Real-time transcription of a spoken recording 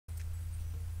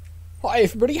Hi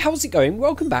everybody, how's it going?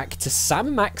 Welcome back to Sam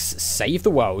and Max Save the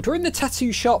World. We're in the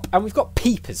tattoo shop and we've got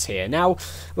Peepers here. Now,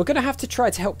 we're going to have to try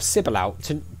to help Sybil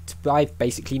out by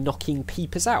basically knocking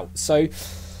Peepers out. So,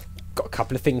 got a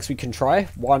couple of things we can try.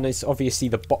 One is obviously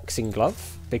the boxing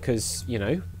glove, because, you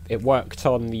know, it worked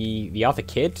on the other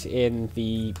kid in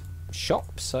the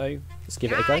shop. So, let's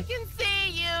give it a go. I can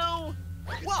see you!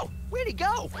 Whoa, where'd he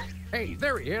go? Hey,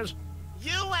 there he is.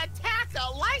 You attacked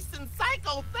a licensed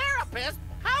psychotherapist?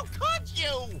 How could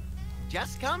you?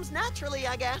 Just comes naturally,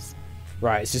 I guess.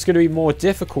 Right, it's just going to be more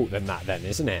difficult than that then,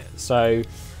 isn't it? So...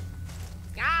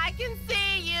 I can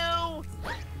see you!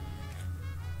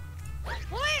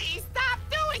 Please stop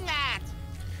doing that!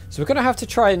 So we're going to have to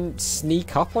try and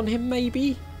sneak up on him,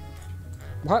 maybe?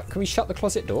 What? Can we shut the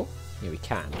closet door? Yeah, we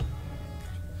can.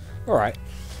 Alright.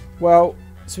 Well,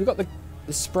 so we've got the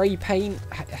spray paint.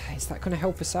 Is that going to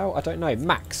help us out? I don't know.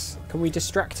 Max, can we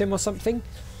distract him or something?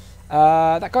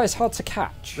 That guy's hard to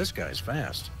catch. This guy's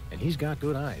fast, and he's got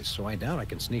good eyes, so I doubt I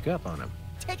can sneak up on him.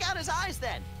 Take out his eyes,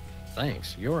 then.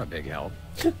 Thanks, you're a big help.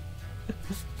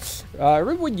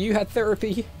 Remember when you had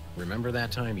therapy? Remember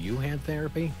that time you had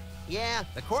therapy? Yeah,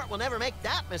 the court will never make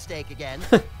that mistake again.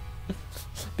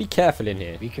 Be careful in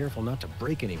here. Be careful not to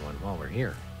break anyone while we're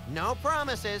here. No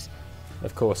promises.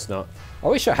 Of course not. I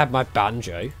wish I had my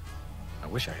banjo. I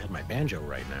wish I had my banjo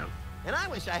right now. And I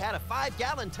wish I had a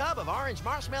 5-gallon tub of orange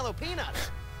marshmallow peanuts.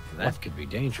 That could be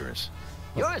dangerous.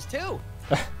 Yours, too.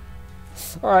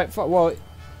 Alright, well,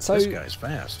 so... This guy's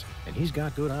fast, and he's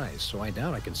got good eyes, so I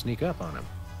doubt I can sneak up on him.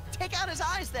 Take out his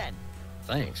eyes, then.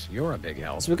 Thanks, you're a big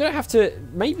help. So we're going to have to...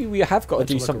 Maybe we have got to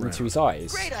do something to his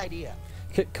eyes. Great idea.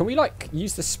 Can we, like,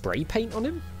 use the spray paint on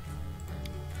him?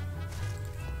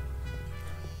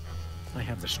 I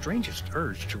have the strangest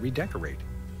urge to redecorate.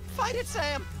 Fight it,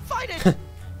 Sam. Fight it.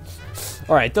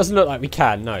 Alright, it doesn't look like we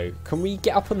can, no. Can we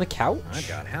get up on the couch? I've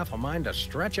got half a mind to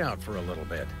stretch out for a little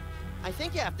bit. I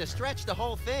think you have to stretch the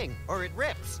whole thing, or it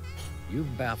rips. You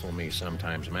baffle me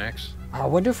sometimes, Max. I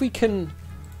wonder if we can...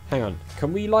 Hang on.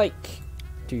 Can we, like,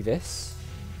 do this?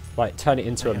 Like, turn it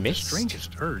into a mist? The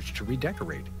strangest urge to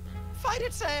redecorate. Fight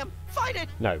it, Sam. Fight it.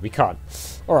 No, we can't.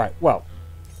 Alright, well.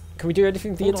 Can we do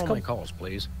anything with the intercom? Hold all my calls,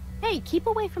 please. Hey, keep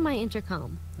away from my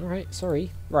intercom. Alright,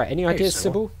 sorry. Right, any ideas,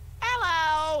 Sybil?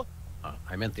 Hello.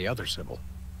 I meant the other Sybil.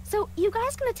 So, you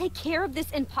guys gonna take care of this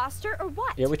imposter or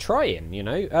what? Yeah, we're trying, you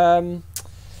know.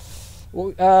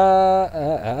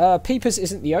 Well, Peepers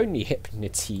isn't the only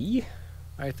hypnotee.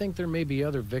 I think there may be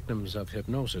other victims of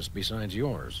hypnosis besides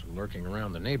yours lurking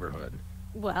around the neighborhood.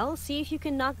 Well, see if you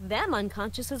can knock them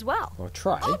unconscious as well. I'll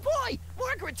try. Oh boy,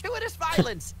 more gratuitous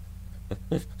violence.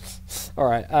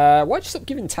 Alright, why'd you stop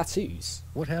giving tattoos?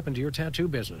 What happened to your tattoo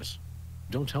business?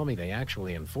 Don't tell me they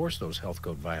actually enforce those health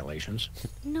code violations.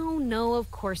 No,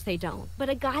 of course they don't. But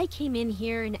a guy came in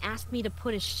here and asked me to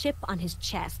put a ship on his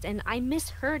chest, and I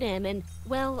misheard him, and,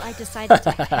 well, I decided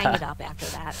to hang it up after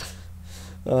that.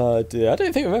 Oh dear, I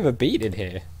don't think I've ever been in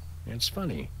here. It's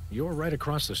funny. You're right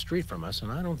across the street from us,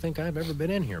 and I don't think I've ever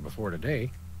been in here before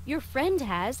today. Your friend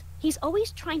has. He's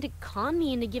always trying to con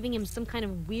me into giving him some kind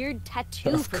of weird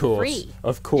tattoo for free.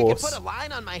 Of course. You could put a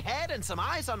line on my head and some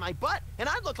eyes on my butt, and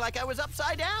I'd look like I was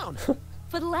upside down.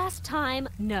 For the last time,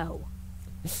 no.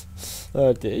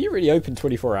 Oh dear, you're really open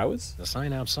 24 hours? The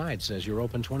sign outside says you're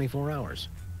open 24 hours.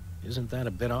 Isn't that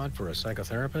a bit odd for a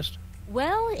psychotherapist?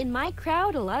 Well, in my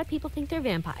crowd, a lot of people think they're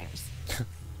vampires.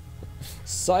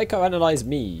 Psychoanalyze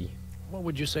me. What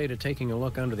would you say to taking a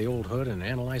look under the old hood and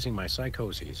analyzing my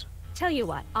psychoses? Tell you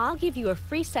what, I'll give you a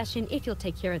free session if you'll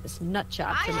take care of this nut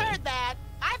job I for me. heard that.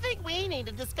 I think we need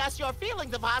to discuss your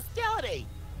feelings of hostility.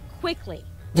 Quickly.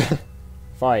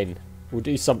 Fine, we'll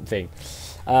do something.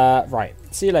 Right,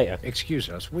 see you later. Excuse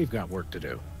us, we've got work to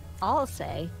do. I'll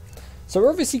say. So we're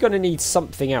obviously going to need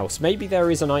something else. Maybe there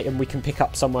is an item we can pick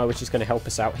up somewhere which is going to help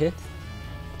us out here.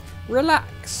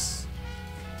 Relax.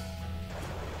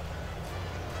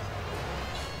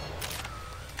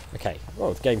 Okay,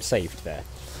 well, the game's saved there.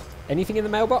 Anything in the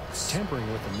mailbox?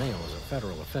 Tampering with the mail is a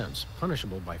federal offense,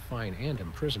 punishable by fine and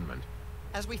imprisonment.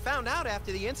 As we found out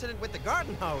after the incident with the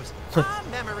garden hose.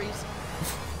 Memories.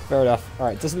 Fair enough.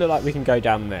 Alright, doesn't look like we can go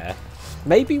down there.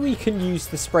 Maybe we can use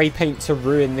the spray paint to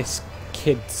ruin this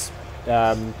kid's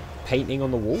painting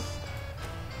on the wall.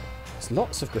 There's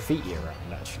lots of graffiti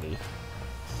around, actually.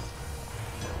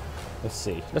 Let's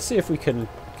see. Let's see if we can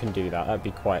do that. That'd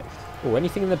be quite... Oh,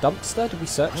 anything in the dumpster? Did we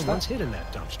search that? I once hid in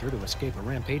that dumpster to escape a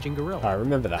rampaging gorilla. I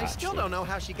remember that, I still actually. don't know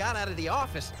how she got out of the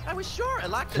office. I was sure I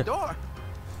locked the door.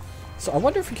 So I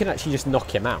wonder if we can actually just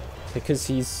knock him out, because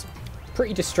he's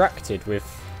pretty distracted with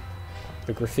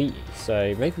the graffiti.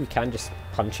 So maybe we can just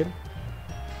punch him.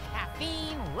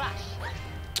 Caffeine rush.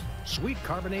 Sweet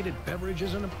carbonated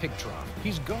beverages in a pig trough.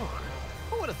 He's gone.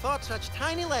 Who would have thought such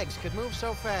tiny legs could move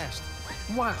so fast?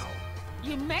 Wow.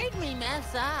 You made me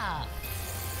mess up.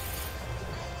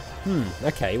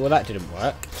 Okay, well that didn't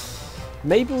work.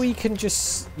 Maybe we can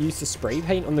just use the spray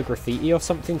paint on the graffiti or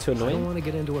something to annoy I don't him? want to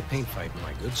get into a paint fight in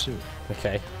my good suit.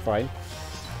 Okay, fine.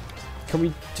 Can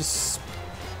we just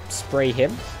spray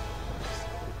him?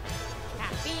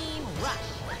 Caffeine rush.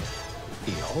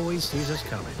 He always sees us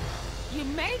coming. You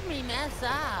made me mess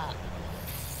up.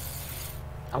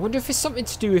 I wonder if it's something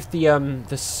to do with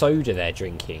the soda they're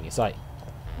drinking. It's like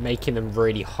making them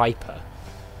really hyper.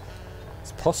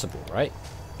 It's possible, right?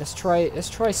 Let's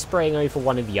try spraying over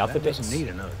one of the other That bits. doesn't need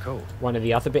another coat. One of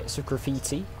the other bits of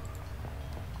graffiti.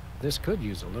 This could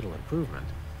use a little improvement.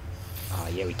 Ah,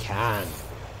 yeah, we can.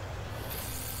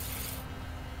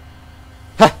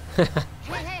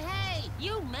 Hey,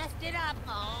 you messed it up.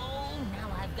 Oh,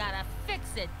 now I've gotta fix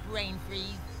it, brain freeze.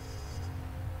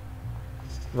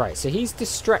 Right, so he's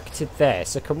distracted there.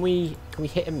 So can we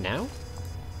hit him now?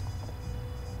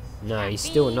 No, he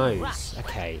still knows.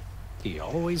 Okay. He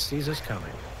always sees us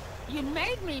coming. You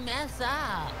made me mess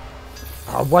up.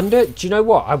 I wonder, do you know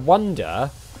what? I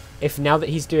wonder if now that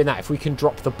he's doing that, if we can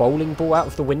drop the bowling ball out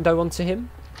of the window onto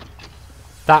him.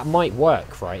 That might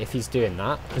work, right, if he's doing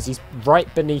that. Because he's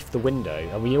right beneath the window.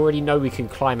 And we already know we can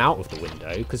climb out of the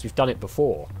window because we've done it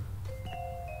before.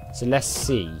 So let's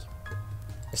see.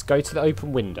 Let's go to the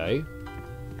open window.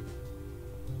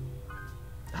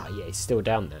 Oh, yeah, he's still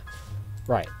down there.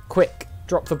 Right, quick.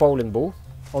 Drop the bowling ball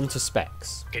onto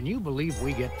Specs. Can you believe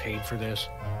we get paid for this?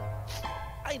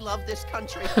 I love this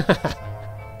country.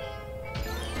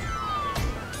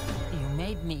 You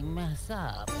made me mess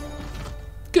up.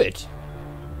 Good.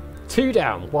 2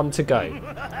 down, 1 to go.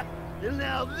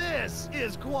 Now this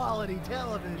is quality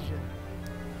television.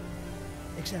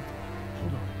 Except,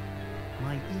 hold on.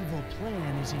 My evil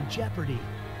plan is in jeopardy.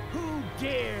 Who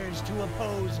dares to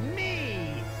oppose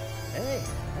me? Hey,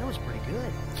 that was pretty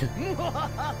good.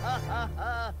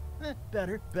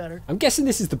 Better. I'm guessing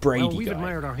this is the Brady Well, we've guy.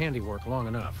 admired our handiwork long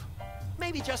enough.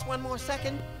 Maybe just one more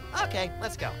second? Okay,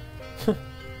 let's go.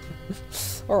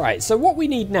 Alright, so what we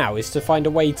need now is to find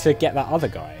a way to get that other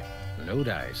guy. No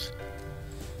dice.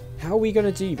 How are we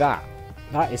going to do that?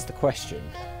 That is the question.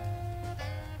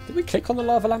 Did we click on the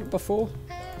lava lamp before?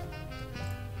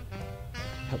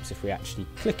 Helps if we actually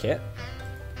click it.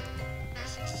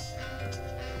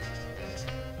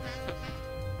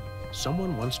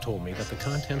 Someone once told me that the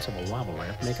contents of a lava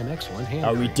lamp make an excellent hand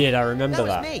Oh, we grenade, did. I remember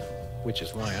That that. was me. which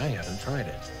is why I haven't tried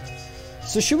it.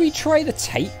 So should we try the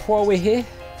tape while we're here?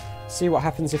 See what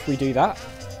happens if we do that?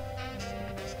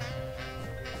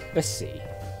 Let's see.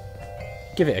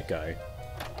 Give it a go.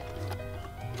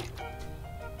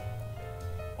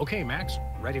 Okay, Max,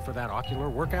 ready for that ocular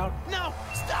workout? No,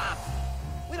 stop!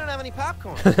 We don't have any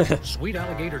popcorn. Sweet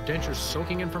alligator dentures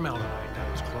soaking in formaldehyde.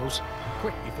 That was close.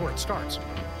 Quick, before it starts.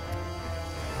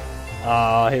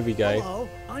 Ah, here we go. Hello,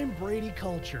 I'm Brady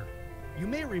Culture. You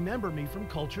may remember me from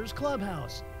Culture's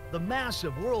Clubhouse, the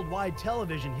massive worldwide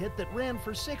television hit that ran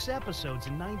for 6 episodes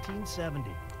in 1970.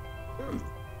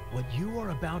 What you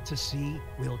are about to see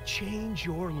will change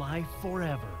your life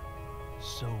forever.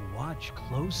 So watch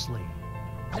closely.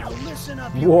 Now listen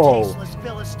up, you Whoa. tasteless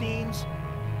Philistines.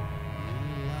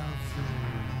 You love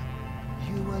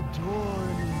me. You adore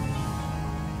me.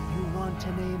 You want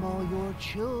to name all your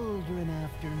children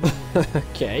after me.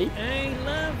 Okay. I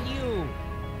love you.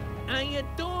 I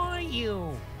adore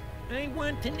you. I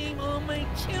want to name all my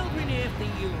children after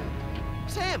you.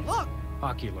 Sam, look!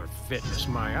 Ocular fitness,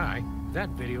 my eye. That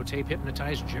videotape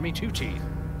hypnotized Jimmy Two Teeth.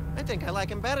 I think I like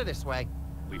him better this way.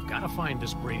 We've got to find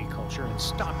this Brady Culture and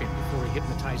stop him before he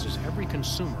hypnotizes every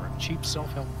consumer of cheap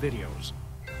self-help videos.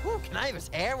 Whew, can I have his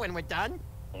hair when we're done?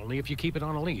 Only if you keep it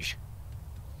on a leash.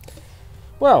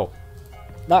 Well,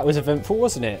 that was eventful,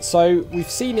 wasn't it? So we've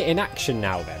seen it in action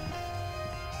now then.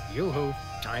 Yoo-hoo,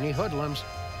 tiny hoodlums.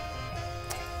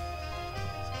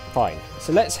 Fine.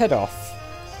 So let's head off.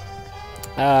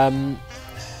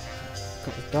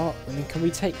 Got the dart. I mean, can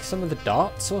we take some of the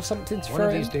darts or something to One throw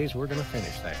of in? these days we're gonna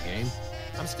finish that game.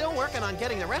 I'm still working on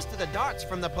getting the rest of the darts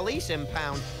from the police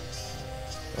impound.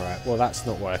 Alright, well that's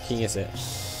not working, is it?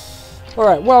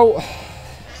 Alright, well...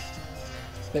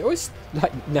 It always,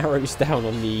 like, narrows down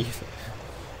on the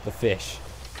fish.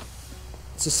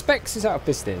 So Specs is out of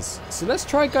business. So let's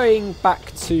try going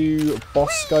back to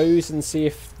Bosco's and see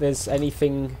if there's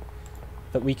anything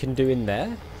that we can do in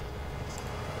there.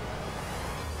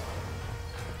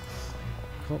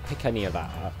 Can't pick any of that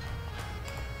up.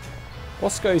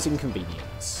 Bosco's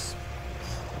Inconvenience.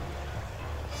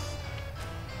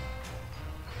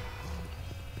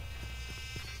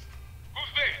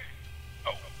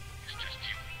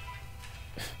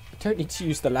 don't need to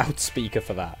use the loudspeaker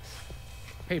for that.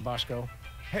 Hey, Bosco.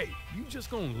 Hey, you just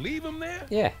gonna leave him there?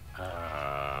 Yeah.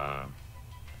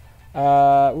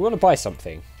 Uh, We want to buy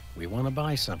something. we want to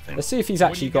buy something. Let's see if he's What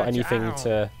do actually you got got your anything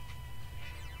eye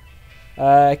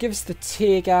to... give us the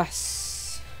tear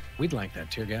gas. We'd like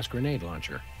that tear gas grenade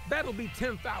launcher. That'll be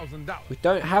 $10,000. We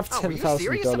don't have Oh, were you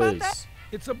serious about that? $10,000.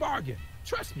 It's a bargain.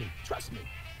 Trust me. Trust me.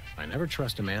 I never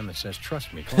trust a man that says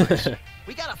trust me twice.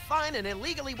 We gotta find an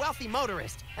illegally wealthy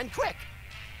motorist, and quick.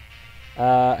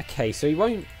 Okay, so he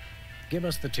won't... Give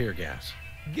us the tear gas.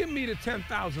 Give me the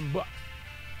 10,000 bucks.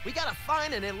 We gotta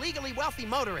find an illegally wealthy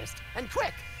motorist, and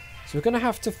quick. So we're going to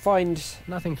have to find...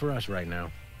 Nothing for us right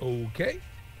now. Okay.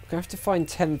 We're going to have to find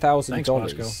 $10,000. Thanks,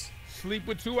 Bosco. Sleep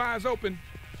with two eyes open.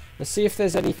 Let's see if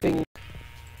there's anything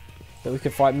that we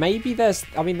could find. Maybe there's...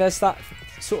 I mean, there's that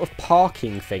sort of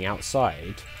parking thing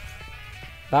outside.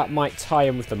 That might tie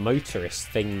in with the motorist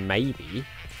thing, maybe.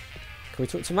 Can we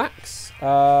talk to Max?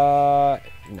 No.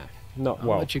 Not I'll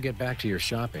well. let you get back to your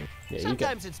shopping. Yeah,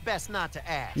 Sometimes it's best not to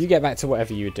ask. you get back to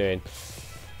whatever you were doing.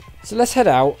 So let's head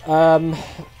out.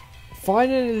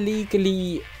 Find an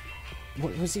illegally...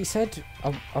 What was he said?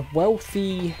 A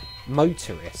wealthy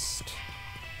motorist.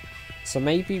 So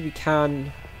maybe we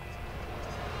can...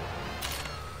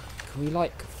 Can we,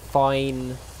 like, find...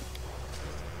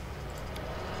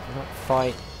 Not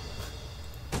fight...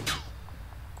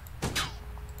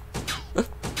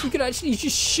 You can actually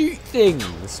just shoot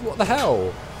things! What the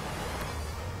hell?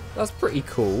 That's pretty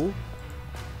cool.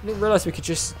 I didn't realise we could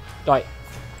just, like,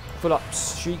 full up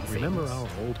shoot things. Remember our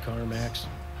old car, Max?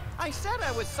 I said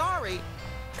I was sorry.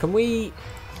 Can we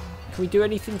do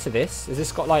anything to this? Has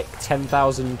this got, like,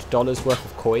 $10,000 worth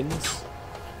of coins?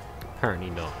 Apparently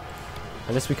not.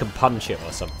 Unless we can punch it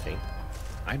or something.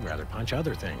 I'd rather punch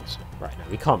other things. Right, no,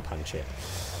 we can't punch it.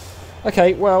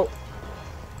 Okay, well...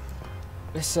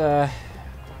 Let's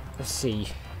see.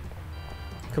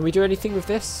 Can we do anything with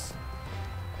this?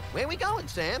 Where we going,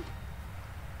 Sam?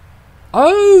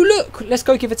 Oh, look! Let's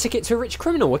go give a ticket to a rich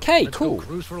criminal. Okay, Let's cool. go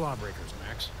cruise for lawbreakers,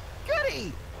 Max.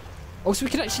 Goody! Oh, so we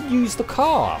can actually use the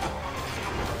car.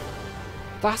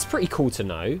 That's pretty cool to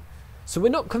know. So we're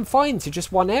not confined to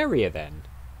just one area then.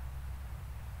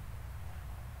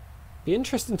 Be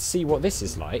interesting to see what this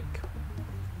is like.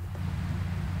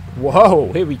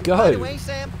 Whoa, here we go. By the way,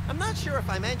 Sam, I'm not sure if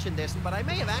I mentioned this, but I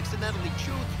may have accidentally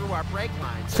chewed through our brake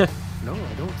lines. No,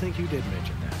 I don't think you did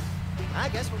mention that. I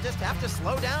guess we'll just have to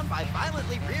slow down by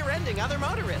violently rear-ending other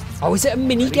motorists. Oh, is it a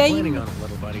mini Already planning game? on it,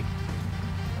 little buddy.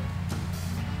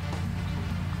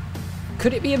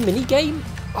 Could it be a mini game?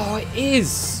 Oh, it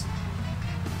is.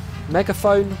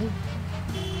 Megaphone.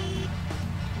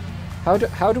 How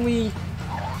do we...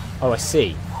 Oh, I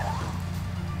see.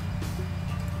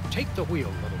 Take the wheel,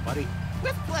 little buddy.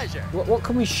 With pleasure. What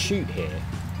can we shoot here?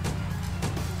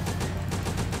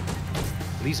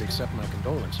 Please accept my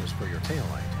condolences for your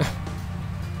taillight.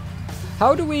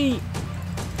 How do we...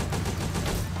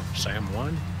 Sam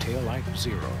 1, taillight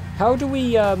 0. How do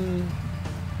we arrest...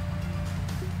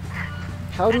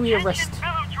 Attention,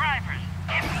 fellow drivers.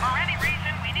 If for any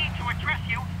reason we need to address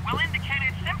you, we'll indicate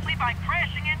it simply by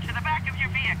crashing into the back of your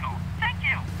vehicle. Thank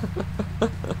you.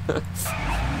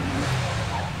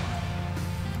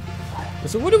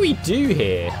 So what do we do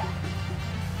here?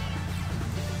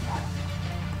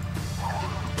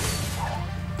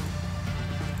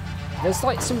 There's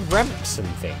like some ramps and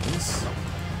things.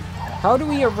 How do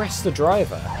we arrest the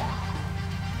driver?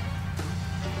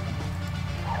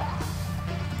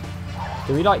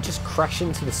 Do we like just crash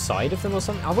into the side of them or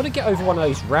something? I want to get over one of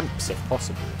those ramps if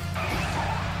possible.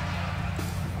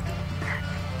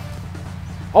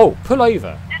 Oh, pull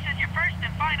over. This is your first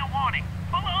and final warning.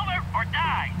 Pull over or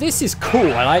die. This is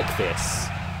cool. I like this.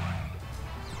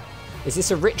 Is this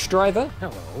a rich driver?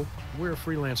 Hello, we're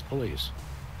freelance police.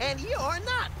 And you're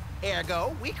not.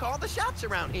 Ergo, we call the shots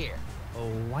around here. Oh,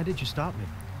 why did you stop me?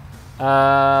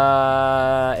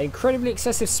 Incredibly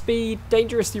excessive speed,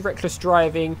 dangerously reckless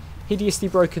driving, hideously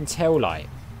broken taillight.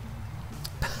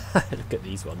 Look at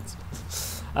these ones.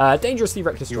 Dangerously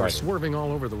reckless You were driving. swerving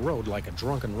all over the road like a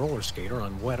drunken roller skater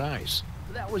on wet ice.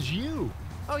 That was you.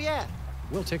 Oh, yeah.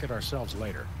 We'll ticket ourselves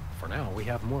later. For now, we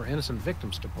have more innocent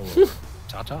victims to pull over.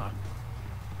 Ta-ta.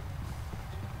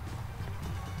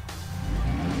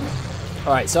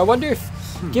 Alright, so I wonder if,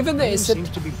 given that Ryan it's a... seems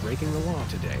to be breaking the law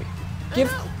today.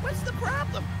 Give- I know. What's the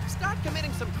problem? Start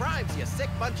committing some crimes, you sick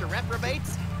bunch of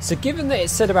reprobates. So given that it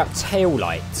said about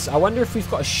taillights, I wonder if we've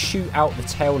got to shoot out the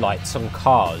taillights on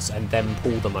cars and then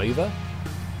pull them over?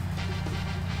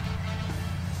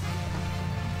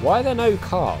 Why are there no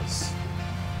cars?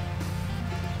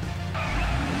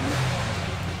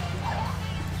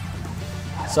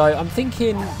 So I'm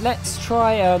thinking, let's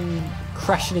try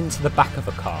crashing into the back of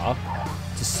a car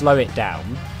to slow it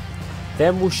down.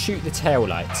 Then we'll shoot the tail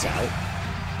lights out.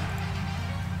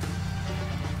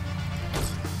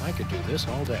 I could do this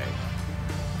all day.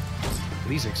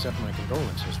 Please accept my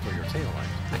condolences for your tail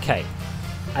light. Okay,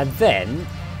 and then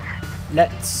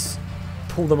let's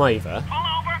pull them over. Pull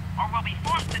over, or we'll be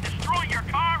forced to destroy your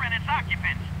car and its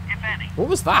occupants, if any. What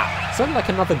was that? It sounded like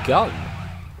another gun.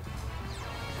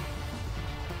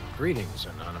 Greetings,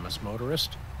 anonymous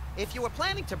motorist. If you were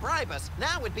planning to bribe us,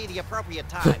 now would be the appropriate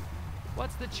time.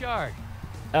 What's the charge?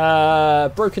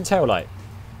 Broken tail light.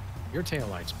 Your tail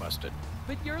light's busted.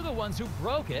 But you're the ones who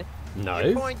broke it. Your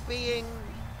No. point being,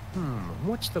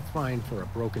 What's the fine for a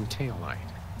broken tail light?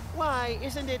 why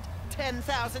isn't it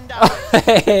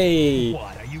 $10,000? Hey!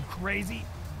 What, are you crazy?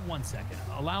 1 second.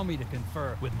 Allow me to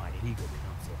confer with my legal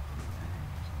counsel.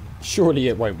 Surely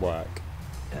it won't work.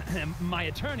 My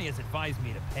attorney has advised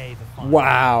me to pay the fine.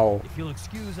 Wow. If you'll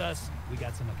excuse us, we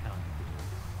got some accounting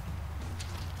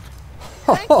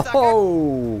Thanks, sucker.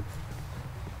 Oh!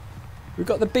 We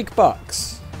got the big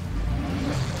bucks.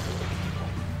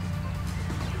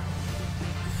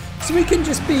 So we can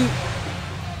just be...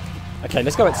 Okay,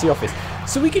 let's go back to the office.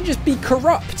 So we can just be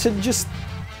corrupt and just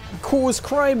cause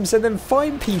crimes and then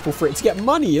fine people for it to get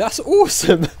money. That's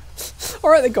awesome.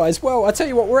 Alright then guys, well I tell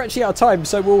you what, we're actually out of time,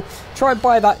 so we'll try and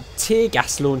buy that tear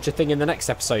gas launcher thing in the next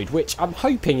episode, which I'm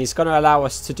hoping is going to allow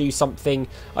us to do something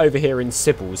over here in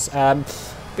Sybil's.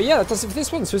 But yeah, that does it for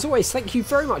this one. So as always, thank you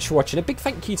very much for watching. A big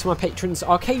thank you to my patrons,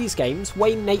 Arcades Games,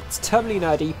 Wayne, Nate, Terminally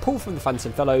Nerdy, Paul from the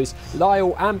Phantom Fellows,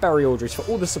 Lyle and Barry Aldridge for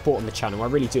all the support on the channel. I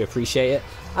really do appreciate it.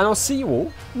 And I'll see you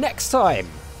all next time.